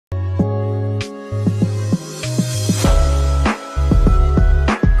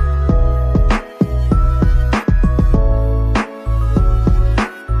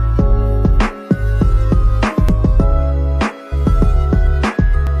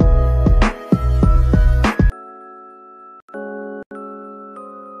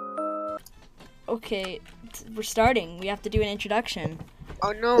Okay, we're starting. We have to do an introduction.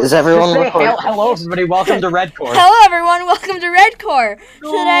 Oh no. Is everyone recording? Hello everybody, welcome to REDCORE. Hello everyone, welcome to REDCORE.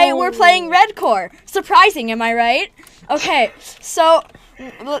 Today we're playing REDCORE. Surprising, am I right? Okay, so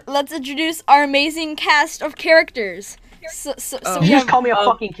let's introduce our amazing cast of characters. So You just call me a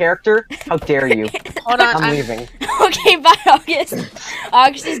fucking character? How dare you? Hold on, I'm leaving. Okay, bye August.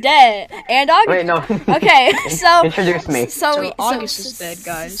 August is dead. And August. Wait, no. Okay, so Introduce me. So August is dead,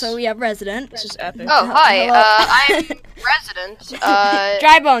 guys. So we have Resident. This is epic. Oh, hi. Hello. I'm Resident.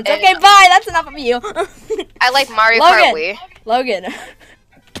 Dry Bones. Okay, bye. That's enough of you. I like Mario Logan. Kart Wii. Logan.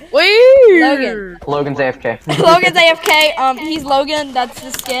 Wait. Logan's AFK. Logan's AFK. He's Logan. That's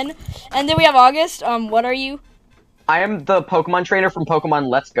the skin. And then we have August. What are you? I am the Pokemon trainer from Pokemon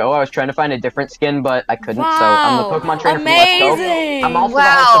Let's Go. I was trying to find a different skin, but I couldn't, Wow. so I'm the Pokemon trainer Amazing. from Let's Go. I'm also Wow.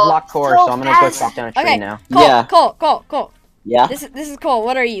 the host of REDCORE, So so I'm gonna go chop down a tree Okay, now. Cole, Yeah. Cole. Yeah? This is Cole.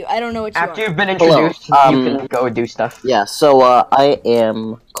 What are you? I don't know what you After are. you've been Hello, introduced, you can go do stuff. Yeah, so, I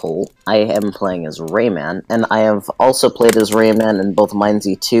am Cole. I am playing as Rayman, and I have also played as Rayman in both Mine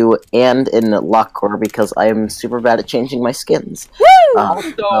Z2 and in REDCORE because I am super bad at changing my skins. Woo!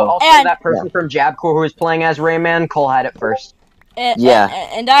 Also, And- that person from Jabcore who was playing as Rayman, Cole had it first. Yeah.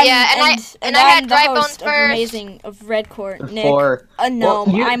 And I'm Yeah, and I I'm had the Dry host Bones of first. Amazing of REDCORE. Nick, Before... a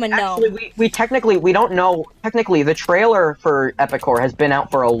gnome. Well, I'm a gnome. Actually, we technically, we don't know. Technically, the trailer for Epicor has been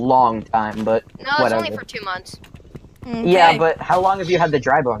out for a long time, but No, it's whatever. only for 2 months. Okay. Yeah, but how long have you had the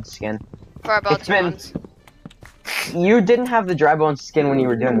Dry Bones skin? For about It's 2 been- months. You didn't have the Dry Bones skin when you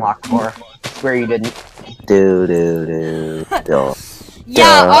were doing REDCORE. Where you didn't. Do.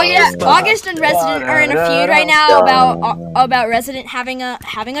 Yeah, Duh. August and Resident are in a feud right now about Resident having a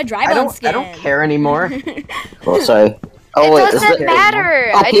Dry Bones skin. I don't care anymore. Oh, sorry. Oh, It wait, is doesn't it...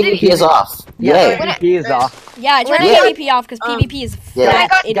 matter. Oh, I didn't. PvP is off. Yay. When PvP is off. Yeah, turn Yeah. PvP off because PvP is Yeah. fat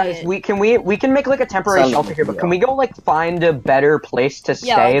Guys, idiot. We can make like a temporary Sounds shelter here, but like can we go like find a better place to Yeah,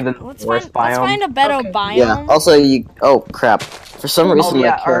 stay like, than the let's forest find biome? a better Okay. biome. Yeah, also you... Oh, crap. For some reason, Oh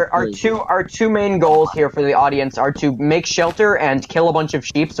yeah, my character our two main goals here for the audience are to make shelter and kill a bunch of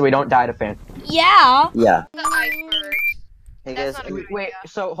sheep so we don't die to famine. Yeah. Yeah. The icebergs. Hey, That's guys, not a good Wait, idea.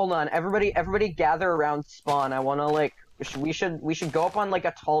 so hold on, everybody gather around spawn. I wanna like we should go up on like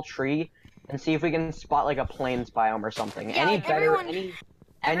a tall tree and see if we can spot like a plains biome or something. Yeah, any like, better everyone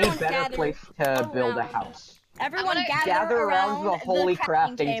better gather place to build a around. house. Everyone I wanna gather around the holy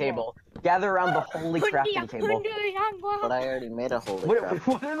crafting table. Gather around the holy crafting table. but I already made a holy What, crap.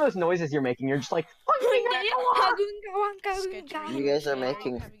 what are those noises you're making? You're just like You guys are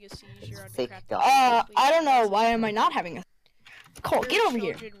making fake gods. I don't know. Why am I not having a... Cole, get over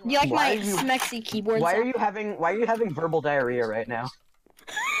here. You like Why my are you- smexy keyboard why are sound? you having verbal diarrhea right now?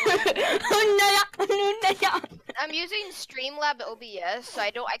 I'm using Streamlab OBS, so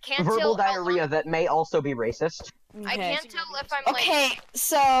I can't Verbal tell how diarrhea that may also be racist. I can't tell if I'm like. Okay,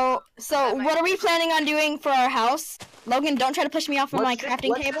 so what are we planning on doing for our house? Logan, don't try to push me off of my crafting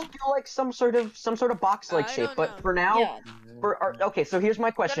let's table. just do like some sort of box-like shape. But for now, Yeah. okay. So here's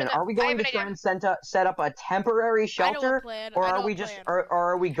my question: are we I going have to an try idea. and set up a temporary shelter, or are we just, or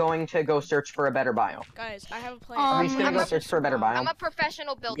are we going to go search for a better biome? Guys, I have a plan. Are we just gonna I'm go a- search for a better biome? I'm a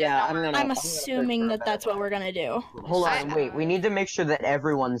professional builder. Yeah, don't I'm worry. gonna- I'm assuming that that's what we're gonna do. Hold on, wait. We need to make sure that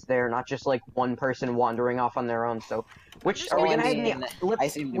everyone's there, not just like one person wandering off on their own. So, which are we Well, I gonna head in mean, the? I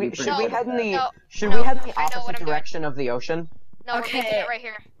seem to be Should pretty we good head in at the? No, Should no, we head in the I know what opposite I'm doing. direction of the ocean? No, we're making Okay. it right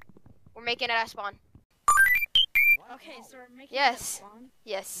here. We're making it at spawn. Okay, so we're making Yes.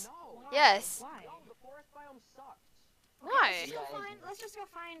 Yes. Yes. Why? The forest biome sucks. Why? Let's just go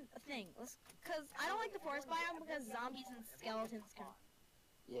find a thing. Cause I don't like the forest biome because zombies and skeletons can.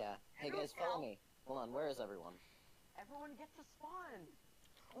 Yeah. Hey guys, follow me. Hold on, where is everyone? Everyone get to spawn.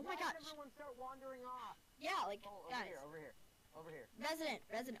 Oh my gosh. Everyone start wandering off. Yeah, like guys. Over here.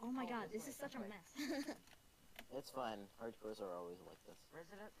 Resident. Oh my God, this is such a mess. It's fine. Hardcores are always like this.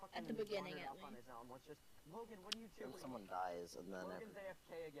 Resident At the beginning, wandered at off on his own. Let's just Logan, what are you When doing? someone dies, and then Logan's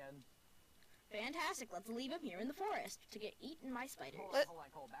AFK again. Fantastic. Let's leave him here in the forest to get eaten by spiders. What? Hold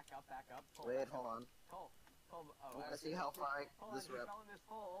on, Cole, back up. Cole, Wait, back hold on. Cole, oh, We're gonna see how far hold this on, you rep. fell in this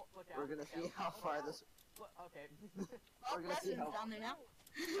hole. Look out. We're gonna look see out, how look far out. this. Look, okay. Oh, We're gonna see Resident's how- down there now.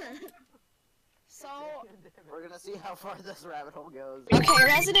 So, We're gonna see how far this rabbit hole goes. okay,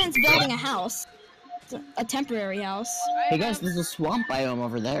 Resident's building a house. A temporary house. Hey guys, there's a swamp biome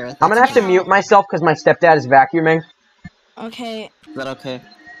over there. I'm gonna have to mute myself because my stepdad is vacuuming. Okay. Is that okay?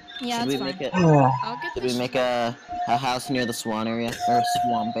 Yeah, Should it's we fine. make it? I'll get Should this. we make a house near the swan area or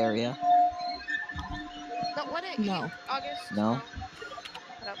swamp area? No, what? No. August. No?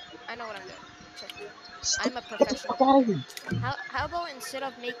 Shut up. I know what I'm doing. Check it. I'm a professional. How about instead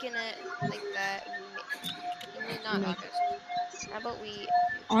of making it like that, not August. How about we?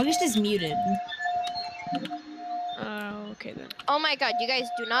 August is muted. Okay then. Oh my God, you guys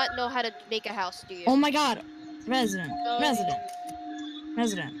do not know how to make a house, do you? Oh my God, resident. Why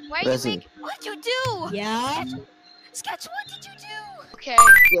you Resi. make? What'd you do? Yeah. Sketch, what did you do? Okay.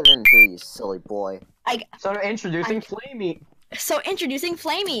 Get in here, you silly boy. So introducing Flamey. So introducing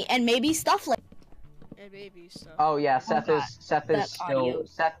Flamey and maybe stuff like. And baby stuff. Oh yeah, Seth God, is that still audio.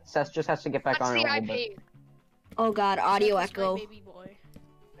 Seth just has to get back What's on it the a little bit. IP? Oh God, audio That's my echo. baby boy.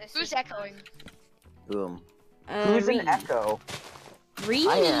 Who's echoing? Boom. Who's an Reed. echo? Reed?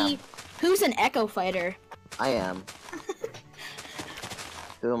 I am. Who's an echo fighter? I am.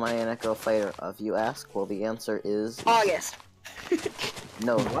 Who am I an echo fighter of, you ask? Well, the answer is August.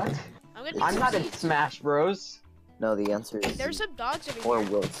 no. What? I'm I'm not in proceed. Smash Bros. No, the answer is There's some dogs over or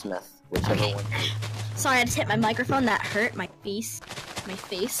here. Will Smith, whichever one. Sorry, I just hit my microphone. That hurt my face. My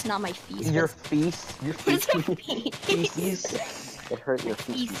face, not my feet. Your feast. Your What's my feast. feet? Feces. It hurt your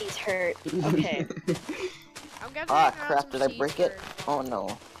feet. Feces hurt. Okay. I'm gathering Ah, around crap! some Did I seeds break it? for- Oh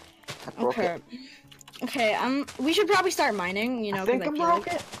no. I broke Okay. it. Okay. We should probably start mining. You know, I 'cause think I feel broke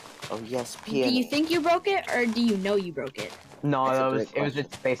like. it. Oh yes, Do you peony. think you broke it, or do you know you broke it? No, That's a that great it was a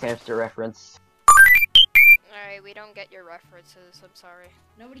question. Space Hamster reference. Alright, we don't get your references. I'm sorry.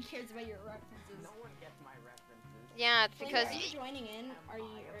 Nobody cares about your references. one gets my references. Yeah, it's because Are you joining in? Are you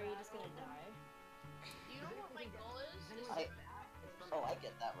just gonna die? you know what my goal is? Oh, I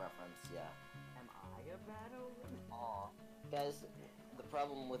get that reference. Yeah. Am I a battle? Aw. Guys, the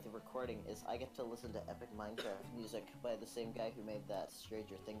problem with the recording is I get to listen to epic Minecraft music by the same guy who made that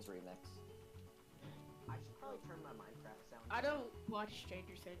Stranger Things remix. I should probably turn my Minecraft sound. I don't watch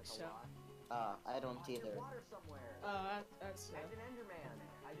Stranger Things, so. I don't either. Water somewhere. That's. And an Enderman.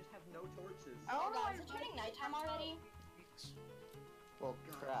 I just have no torches. Oh God, is it turning nighttime already? Well,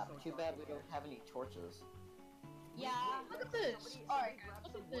 crap. Too bad we don't have any torches. Yeah. Look at this. Alright,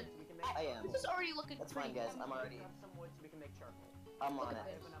 look at this. I am. This is already looking That's pretty. fine, guys. I'm already. Some wood so we can make charcoal. I'm on Look it.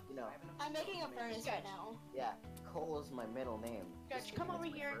 at this. You know. I'm making a furnace right now. Yeah. Cole is my middle name. Guys, Just come kidding, over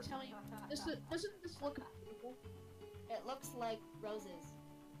it's my here and first tell name. me. Doesn't this look beautiful? It looks like roses.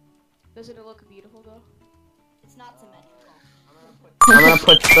 Doesn't it look beautiful though? It's not symmetrical. I'm gonna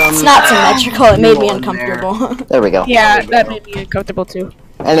put some. It's not symmetrical. It made me fuel in there. uncomfortable. There we go. Yeah, that made me uncomfortable too.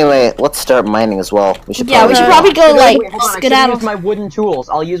 Anyway, let's start mining as well. We should Yeah, we should probably probably go like Wait, hold on, I should skedaddle. use my wooden tools.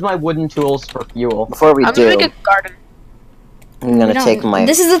 I'll use my wooden tools for fuel. Before we I'm do, gonna make a garden. I'm gonna We don't- take my.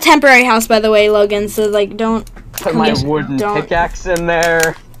 This is a temporary house, by the way, Logan. So like, don't. Put my Yes, wooden don't- pickaxe in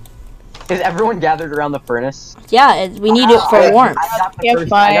there. Is everyone gathered around the furnace? Yeah, we need it for warmth. I got the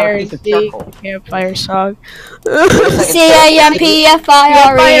first- I got a piece of charcoal. Campfire song.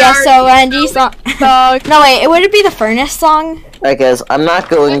 CAMPFIRESONG song. No wait, would it be the furnace song? Alright, guys, I'm not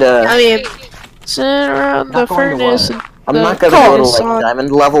going to. I mean, sitting around the Not going to furnace. what? I'm not gonna Cool. go to like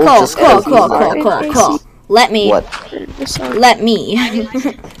diamond level. Cool, just cool, 'cause cool, this is cool, like- cool, cool. Let me. What? Let me.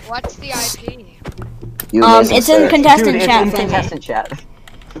 What's the IP? You amazing It's in sir. contestant Dude, chat it's for in me. contestant chat.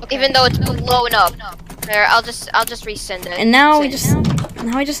 Even though it's blown up. There, I'll just resend it. And now we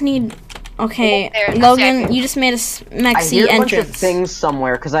just need. Okay, There, Logan, okay. you just made a I Smexy hear a bunch of entrance. things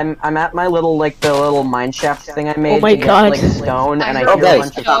somewhere because I'm at my little the little mine shaft thing I made my to get God. like stone, and I Oh, hear a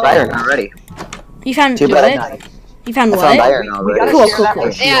guys, bunch I of found iron already. You found Too bad I what? died. You found I found what? iron We already. gotta Cool, share cool, that cool. for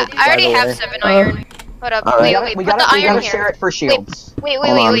Yeah, shields, I already by the have way. 7 iron. Hold up. Alright. Wait, We put the gotta iron share here. it for shields. Wait,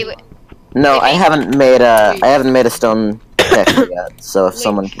 Hold on. wait. No, I haven't made a stone pick yet. So if Wait.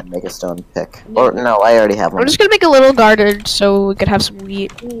 someone can make a stone pick, or no, I already have I'm one. just gonna make a little garden so we could have some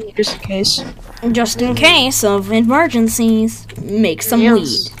wheat, just in case. Just in case of emergencies, make some Yes.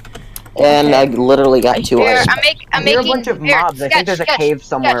 wheat. And I literally got 2 Here, iron. I'm I hear a making bunch of here, mobs. I think there's a sketch, cave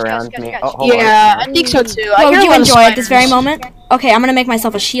somewhere sketch, around sketch, me. sketch. Oh, hold on. Yeah, I think so too. What I would hear you a lot of enjoy at this very spiders. moment? Okay, I'm gonna make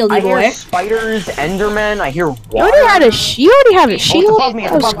myself a shieldy I hear boy. spiders, endermen. I hear You water. already had a you already have a shield. above me,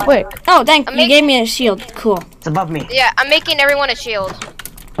 it's That was above me. quick. Oh, thank I'm you gave me a shield. Cool. It's above me. Yeah, I'm making everyone a shield.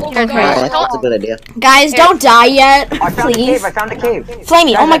 Here, Okay. Alright, that's a good idea. Guys, don't die yet, I found a please. cave. I found a cave.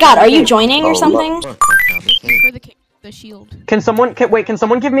 Flamey, oh my god, are you joining or Oh, something? look. For the shield. Can someone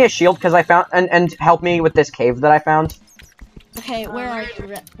give me a shield because I found and help me with this cave that I found? Okay, where are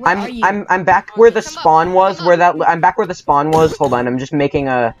you? Where are you? I'm back where the spawn was. I'm back where the spawn was. Hold on, I'm just making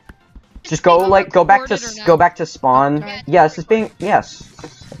a. Just go back to spawn. Yes, it's being yes,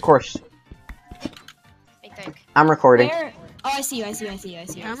 of course. I think. I'm recording. Where? Oh, I see you. I see you. I see you. I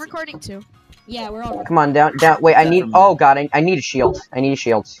see you. I'm recording too. Yeah, we're all. Come on, down. Wait, I need. Oh god, I need a shield. I need a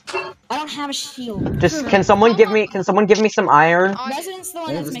shield. I don't have a shield. Just can someone give me some iron? Resident's the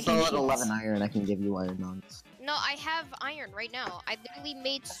one that's making Solid shields. 11 iron. I can give you iron on. No, I have iron right now. I literally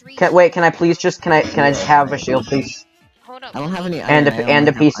made 3. Wait, can I please just can I just have a shield, please? Hold up. I don't have any iron. And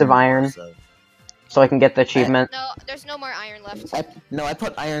a piece of iron, so I can get the achievement. No, there's no more iron left. I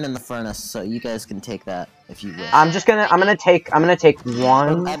put iron in the furnace, so you guys can take that if you wish. I'm gonna take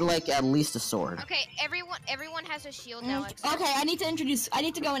one. I'd like at least a sword. Okay, everyone has a shield now. Okay, I need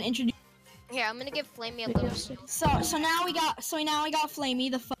to go and introduce. Here, I'm gonna give Flamey a little. So now we got Flamey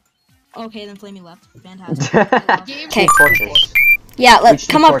the. Okay, then Flamey left. Fantastic. Okay. Torches. Yeah, let's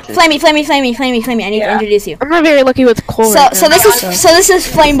come up, torches. Flamey. I need to introduce you. I'm not very lucky with coal. So this is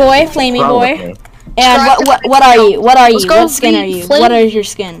Flame Boy, Flamey Boy. And what are you? What skin are you? What is your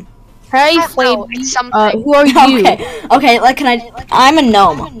skin? Hey, Flame. Who are you? Okay. Like, I'm a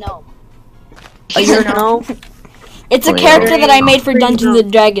gnome. You're a gnome. It's a character that I made for Dungeons and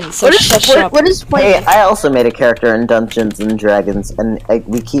Dragons. So shut up. What is Flame? Hey, I also made a character in Dungeons and Dragons, and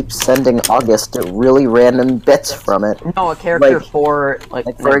we keep sending August really random bits from it. No, a character Like, for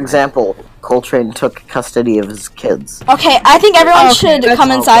For example, Coltrane took custody of his kids. Okay, I think everyone should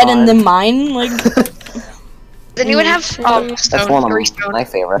come inside in the mine. Like, Does anyone have That's stone? one of 3 stone? my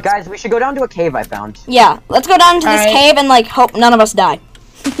favorites. guys, we should go down to a cave I found. yeah, let's go down into this cave and like hope none of us die.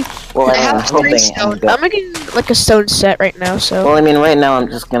 Well, I have I'm 3 hoping. stone. I'm making like a stone set right now, so. Well, I mean, right now I'm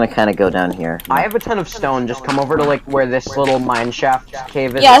just gonna kind of go down here. I have a ton of stone. Just come over to like where this little mine shaft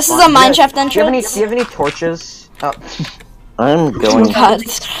cave is. Yeah, this is a mine shaft Do you entrance. have any torches? Oh, I'm going. God.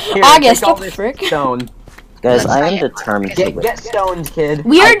 here, August, take all what the this frick? Stone. Guys, I am determined to win. Get stoned, kid.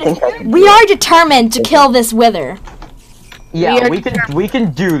 We I think I can we do are it. determined to kill this wither. Yeah, we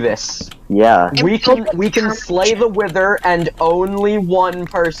can do this. Yeah. We can slay the wither, and only one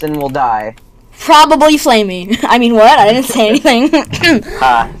person will die. Probably Flamey. I mean, what? I didn't say anything.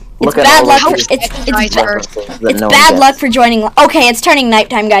 Look It's at bad all luck. of For, these it's references that it's no one bad gets. luck for joining. Okay, it's turning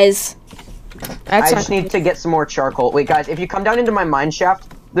nighttime, guys. I just need to get some more charcoal. Wait, guys, if you come down into my mine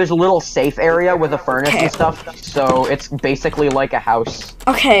shaft, there's a little safe area with a furnace and stuff, so it's basically like a house.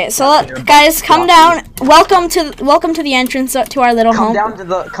 Okay, so guys, come down. Welcome to the entrance to our little Come home. down to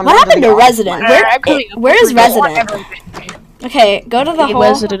the. What happened to Resident? Where is Resident? Okay, go to the Hey, hole.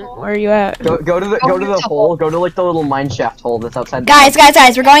 Resident, where are you at? Go to the hole. Go to like the little mine shaft hole that's outside. Guys,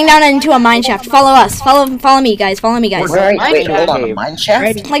 we're going down into a mine shaft. Follow us. Follow me, guys. Follow me, guys. Wait, hold on, a mine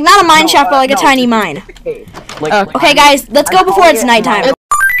shaft? Like not a mine shaft, but like a tiny mine. Like, Okay, guys, let's go before it's nighttime.